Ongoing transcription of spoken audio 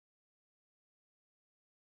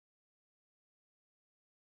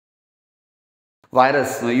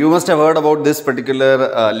Virus. You must have heard about this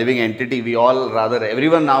particular living entity. We all, rather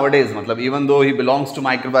everyone nowadays, even though he belongs to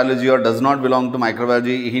microbiology or does not belong to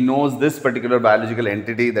microbiology, he knows this particular biological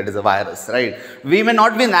entity, that is a virus, right? We may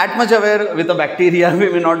not be that much aware with a bacteria,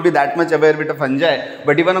 we may not be that much aware with a fungi,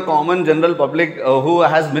 but even a common general public who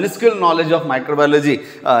has minuscule knowledge of microbiology,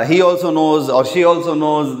 he also knows or she also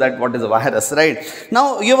knows that what is a virus, right?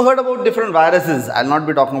 Now, you've heard about different viruses. I'll not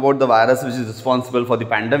be talking about the virus which is responsible for the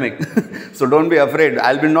pandemic. So don't be afraid.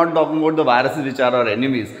 I'll be not talking about the viruses which are our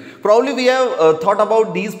enemies. Probably we have thought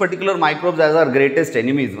about these particular microbes as our greatest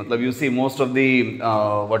enemies. You see most of the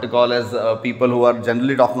what you call as people who are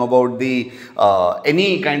generally talking about the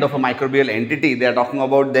any kind of a microbial entity, they are talking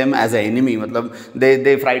about them as an enemy.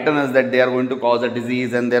 They frighten us that they are going to cause a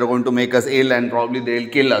disease and they are going to make us ill and probably they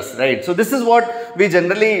will kill us, right? So this is what we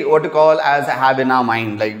generally what you call as have in our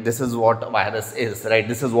mind, like this is what a virus is, right?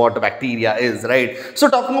 This is what a bacteria is, right? So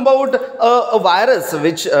talking about a virus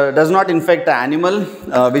which does not infect an animal,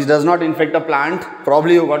 which does not infect a plant,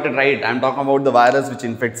 probably you got it right. I am talking about the virus which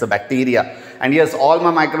infects a bacteria. And yes, all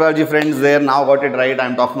my microbiology friends there now got it right. I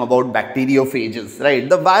am talking about bacteriophages, right?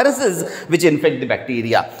 The viruses which infect the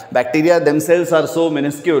bacteria. Bacteria themselves are so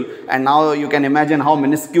minuscule, and now you can imagine how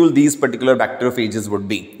minuscule these particular bacteriophages would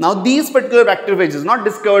be. Now, these particular bacteriophages not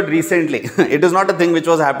discovered recently. It is not a thing which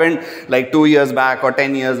was happened like 2 years back or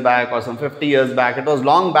 10 years back or some 50 years back. It was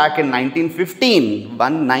long back in 1915,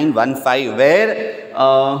 where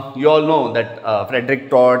you all know that Frederick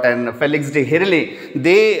Trott and Felix de Hirele,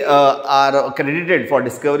 they are credited for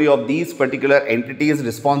discovery of these particular entities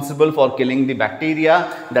responsible for killing the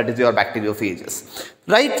bacteria, that is your bacteriophages.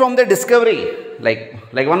 Right from their discovery, like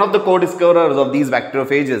one of the co-discoverers of these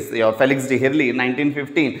bacteriophages, your Felix de Hirele in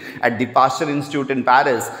 1915 at the Pasteur Institute in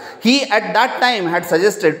Paris, he at that time had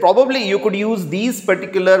suggested probably you could use these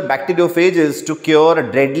particular bacteriophages to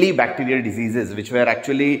cure deadly bacterial diseases which were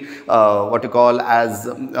actually what you call as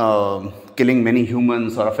killing many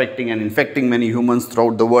humans or affecting and infecting many humans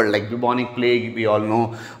throughout the world, like bubonic plague, we all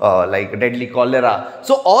know, like deadly cholera.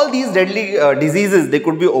 So all these deadly diseases, they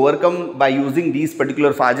could be overcome by using these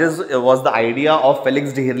particular phages was the idea of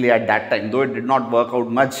Felix de Hirele at that time, though it did not work out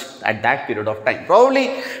much at that period of time.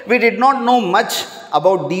 Probably we did not know much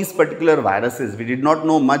about these particular viruses. We did not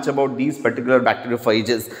know much about these particular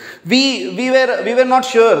bacteriophages. We were not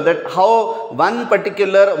sure that how one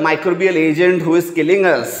particular microbial agent who is killing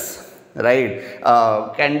us, right,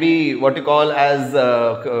 can be what you call as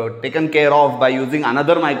taken care of by using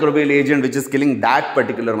another microbial agent which is killing that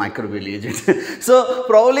particular microbial agent. So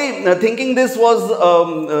probably thinking this was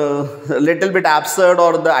a little bit absurd,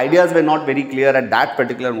 or the ideas were not very clear at that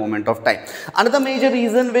particular moment of time. Another major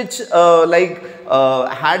reason which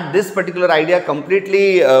had this particular idea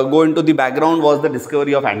completely go into the background was the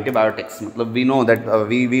discovery of antibiotics. We know that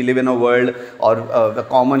we live in a world, or the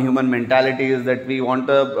common human mentality is that we want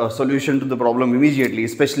a solution to the problem immediately,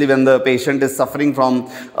 especially when the patient is suffering from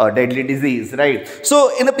deadly disease, right? So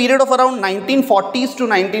in a period of around 1940s to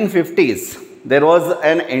 1950s, there was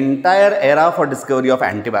an entire era for discovery of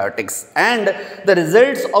antibiotics, and the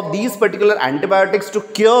results of these particular antibiotics to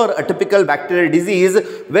cure a typical bacterial disease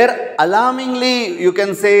were alarmingly, you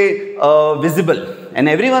can say, visible. And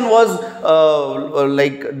everyone was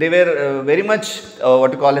like they were very much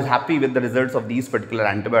what you call is happy with the results of these particular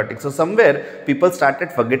antibiotics. So somewhere people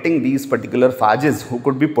started forgetting these particular phages who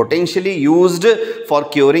could be potentially used for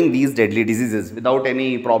curing these deadly diseases without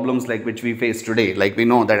any problems like which we face today. Like we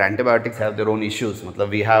know that antibiotics have their own issues.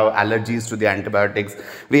 We have allergies to the antibiotics.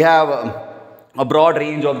 We have a broad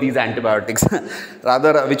range of these antibiotics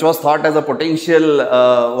rather, which was thought as a potential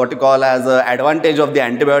what you call as a advantage of the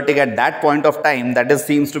antibiotic at that point of time, that is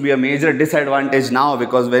seems to be a major disadvantage now,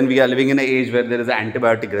 because when we are living in an age where there is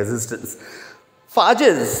antibiotic resistance.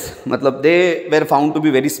 Phages, they were found to be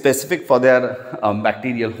very specific for their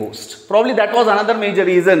bacterial host. Probably that was another major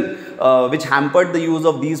reason which hampered the use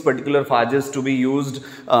of these particular phages to be used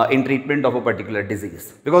in treatment of a particular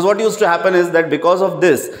disease. Because what used to happen is that because of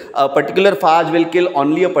this, a particular phage will kill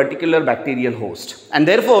only a particular bacterial host. And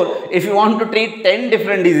therefore, if you want to treat 10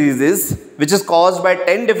 different diseases which is caused by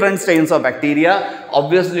 10 different strains of bacteria,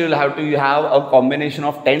 obviously you will have to have a combination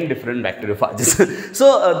of 10 different bacteriophages.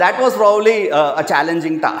 So that was probably a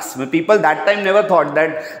challenging task. People that time never thought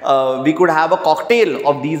that we could have a cocktail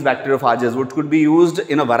of these bacteriophages which could be used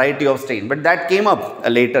in a variety of strains, but that came up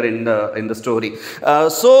later in the story.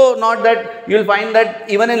 So not that you will find that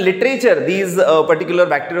even in literature these particular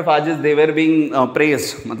bacteriophages, they were being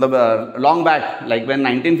praised long back, like when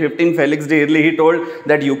 1915 Felix de Hirele, he told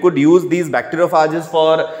that you could use these bacteriophages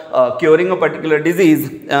for curing a particular disease.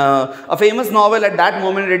 A famous novel at that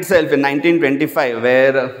moment itself in 1925,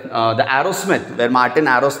 where the Arrowsmith, where Martin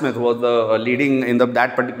Arrowsmith was the leading in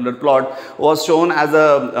that particular plot, was shown as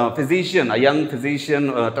a physician, a young physician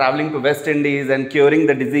traveling to West Indies and curing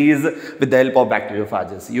the disease with the help of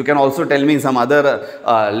bacteriophages. You can also tell me some other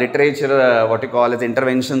literature, what you call as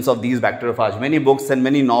interventions of these bacteriophages. Many books and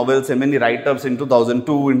many novels and many write-ups in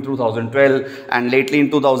 2002, in 2012, and lately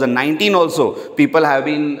in 2019 also, people have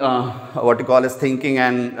been what you call as thinking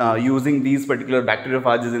and using these particular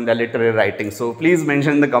bacteriophages in their literary writing. So please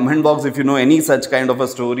mention in the comment box if you know any such kind of a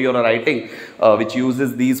story or a writing which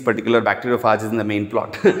uses these particular bacteriophages in the main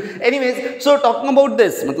plot. Anyways, so talking about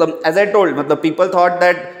this, as I told, people thought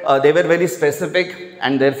that they were very specific,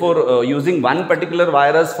 and therefore using one particular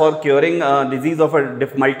virus for curing disease of a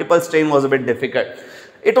multiple strain was a bit difficult.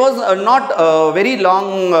 It was not very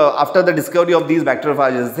long after the discovery of these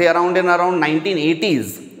bacteriophages, say around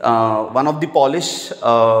 1980s, one of the Polish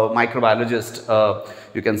microbiologist,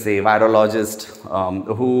 you can say virologist,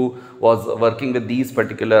 who was working with these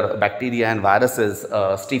particular bacteria and viruses,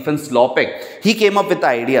 Stephen Slopek, he came up with the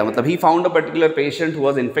idea. He found a particular patient who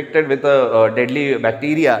was infected with a deadly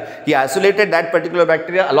bacteria. He isolated that particular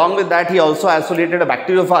bacteria. Along with that, he also isolated a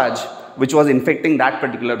bacteriophage which was infecting that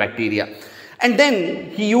particular bacteria. And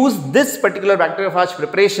then he used this particular bacteriophage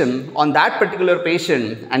preparation on that particular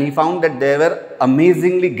patient, and he found that there were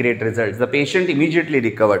amazingly great results. The patient immediately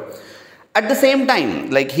recovered. At the same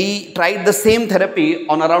time, he tried the same therapy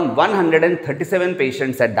on around 137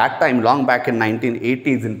 patients at that time, long back in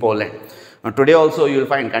 1980s in Poland. Now, today also you will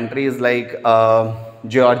find countries like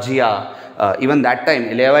Georgia. Even that time,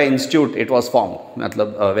 Eliava Institute, it was formed.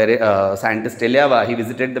 Where scientist Eliava, he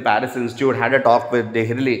visited the Paris Institute, had a talk with De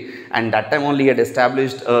Hirli, and that time only he had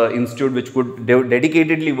established an institute which could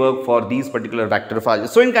dedicatedly work for these particular bacteriophages.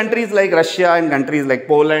 So in countries like Russia, in countries like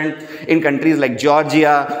Poland, in countries like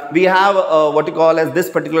Georgia, we have what you call as this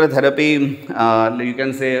particular therapy, you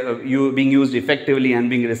can say being used effectively and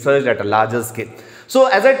being researched at a larger scale. So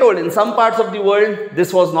as I told, in some parts of the world,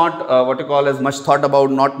 this was not what you call as much thought about,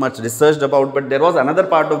 not much researched about, but there was another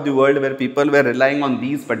part of the world where people were relying on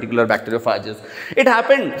these particular bacteriophages. It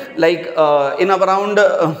happened in around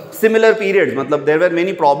similar periods. There were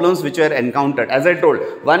many problems which were encountered. As I told,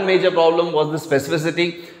 one major problem was the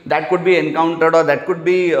specificity that could be encountered, or that could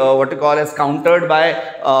be what you call as countered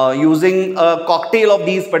by using a cocktail of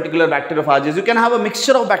these particular bacteriophages. You can have a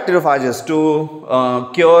mixture of bacteriophages to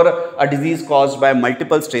cure a disease caused by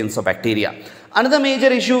multiple strains of bacteria. Another major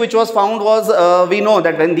issue which was found was, we know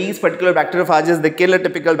that when these particular bacteriophages, they kill a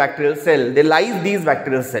typical bacterial cell, they lyse these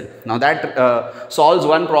bacterial cells. Now that solves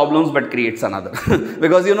one problem but creates another.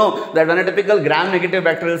 Because you know that when a typical gram-negative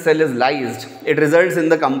bacterial cell is lysed, it results in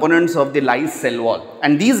the components of the lysed cell wall.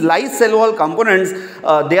 And these lysed cell wall components,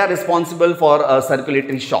 they are responsible for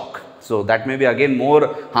circulatory shock. So that may be again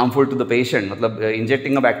more harmful to the patient.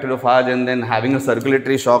 Injecting a bacteriophage and then having a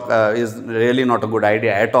circulatory shock is really not a good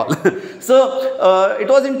idea at all. So it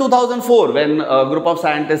was in 2004 when a group of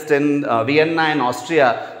scientists in Vienna and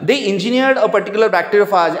Austria, they engineered a particular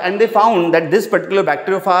bacteriophage, and they found that this particular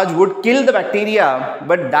bacteriophage would kill the bacteria,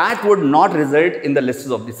 but that would not result in the lysis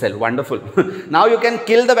of the cell. Wonderful. Now you can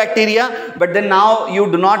kill the bacteria, but then now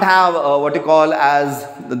you do not have what you call as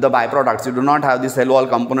the byproducts. You do not have the cell wall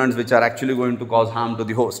components which are actually going to cause harm to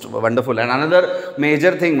the host. Wonderful. And another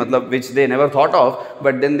major thing which they never thought of,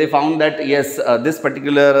 but then they found that yes, this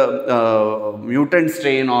particular mutant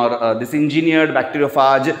strain or this engineered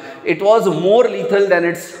bacteriophage, it was more lethal than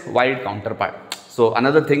its wild counterpart. So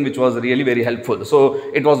another thing which was really very helpful. So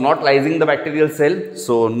it was not lysing the bacterial cell,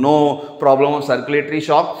 so no problem of circulatory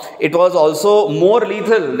shock. It was also more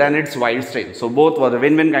lethal than its wild strain. So both were a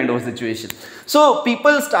win-win kind of a situation. So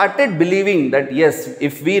people started believing that yes,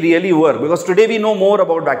 if we really work, because today we know more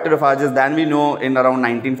about bacteriophages than we know in around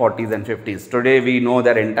 1940s and 50s. Today we know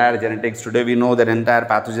their entire genetics, today we know their entire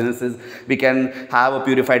pathogenesis. We can have a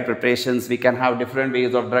purified preparations, we can have different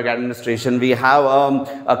ways of drug administration, we have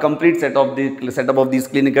a complete setup of these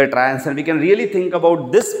clinical trials, and we can really think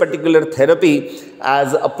about this particular therapy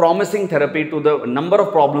as a promising therapy to the number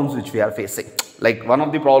of problems which we are facing. Like one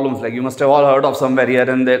of the problems, like you must have all heard of somewhere here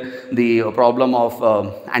and there, the problem of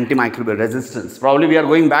antimicrobial resistance. Probably we are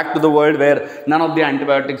going back to the world where none of the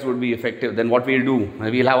antibiotics would be effective. Then what we'll do?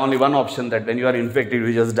 We'll have only one option, that when you are infected,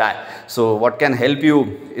 you just die. So what can help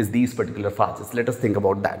you is these particular phages. Let us think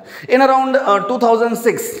about that. In around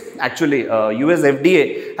 2006, actually, US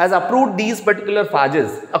FDA has approved these particular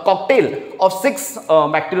phages, a cocktail of 6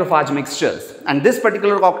 bacteriophage mixtures. And this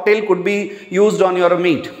particular cocktail could be used on your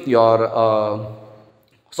meat, your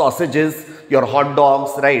sausages, your hot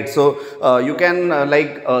dogs, right? So you can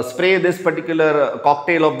spray this particular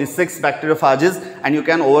cocktail of the 6 bacteriophages, and you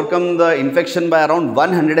can overcome the infection by around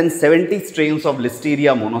 170 strains of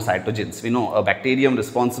Listeria monocytogenes. We know a bacterium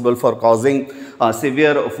responsible for causing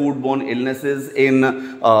severe foodborne illnesses in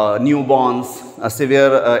newborns,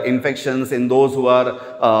 severe infections in those who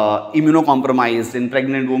are immunocompromised, in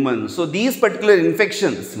pregnant women. So these particular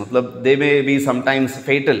infections, they may be sometimes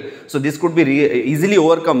fatal. So this could be easily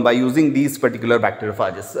overcome by using these particular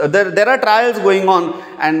bacteriophages. There are trials going on,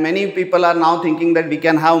 and many people are now thinking that we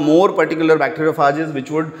can have more particular bacteriophages which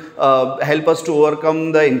would help us to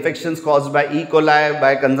overcome the infections caused by E. coli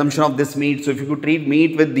by consumption of this meat. So if you could treat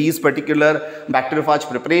meat with these particular bacteriophage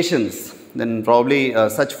preparations, then probably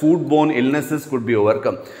such foodborne illnesses could be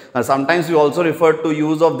overcome. Sometimes we also refer to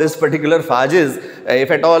use of this particular phages,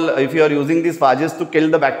 if at all, if you are using these phages to kill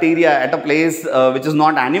the bacteria at a place which is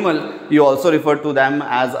not animal, you also refer to them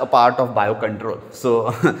as a part of biocontrol.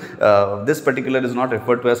 So this particular is not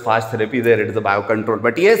referred to as phage therapy there, it is a biocontrol.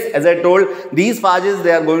 But yes, as I told, these phages,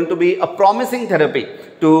 they are going to be a promising therapy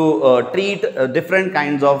to treat different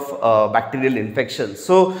kinds of bacterial infections.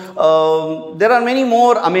 So there are many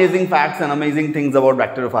more amazing facts and amazing things about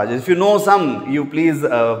bacteriophages. If you know some, you please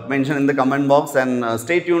mention in the comment box, and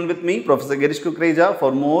stay tuned with me, Professor Girish Kukreja,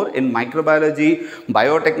 for more in microbiology,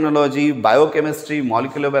 biotechnology, biochemistry,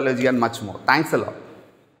 molecular biology and much more. Thanks a lot.